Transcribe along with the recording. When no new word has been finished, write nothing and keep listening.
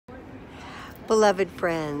Beloved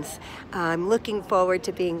friends, I'm looking forward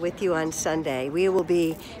to being with you on Sunday. We will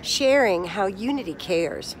be sharing how unity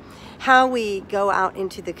cares, how we go out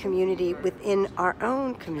into the community within our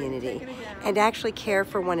own community and actually care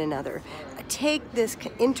for one another. Take this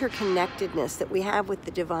interconnectedness that we have with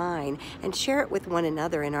the divine and share it with one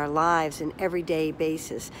another in our lives in everyday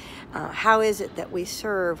basis. How is it that we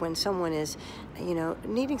serve when someone is,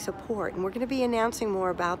 needing support? And we're going to be announcing more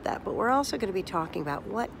about that, but we're also going to be talking about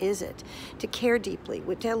what is it to care deeply,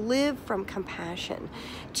 to live from compassion,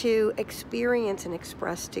 to experience and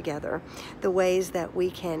express together the ways that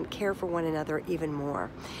we can care for one another even more.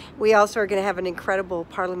 We also are going to have an incredible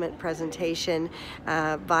Parliament presentation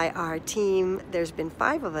by our team. There's been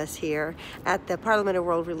 5 of us here at the Parliament of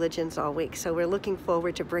World Religions all week, so we're looking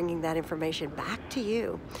forward to bringing that information back to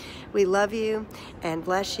you. We love you and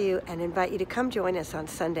bless you and invite you to come join us on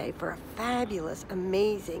Sunday for a fabulous,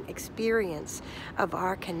 amazing experience of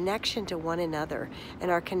our connection to one another and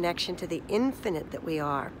our connection to the infinite that we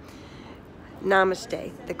are.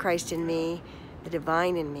 Namaste. The Christ in me, the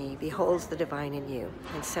divine in me, beholds the divine in you,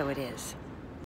 and so it is.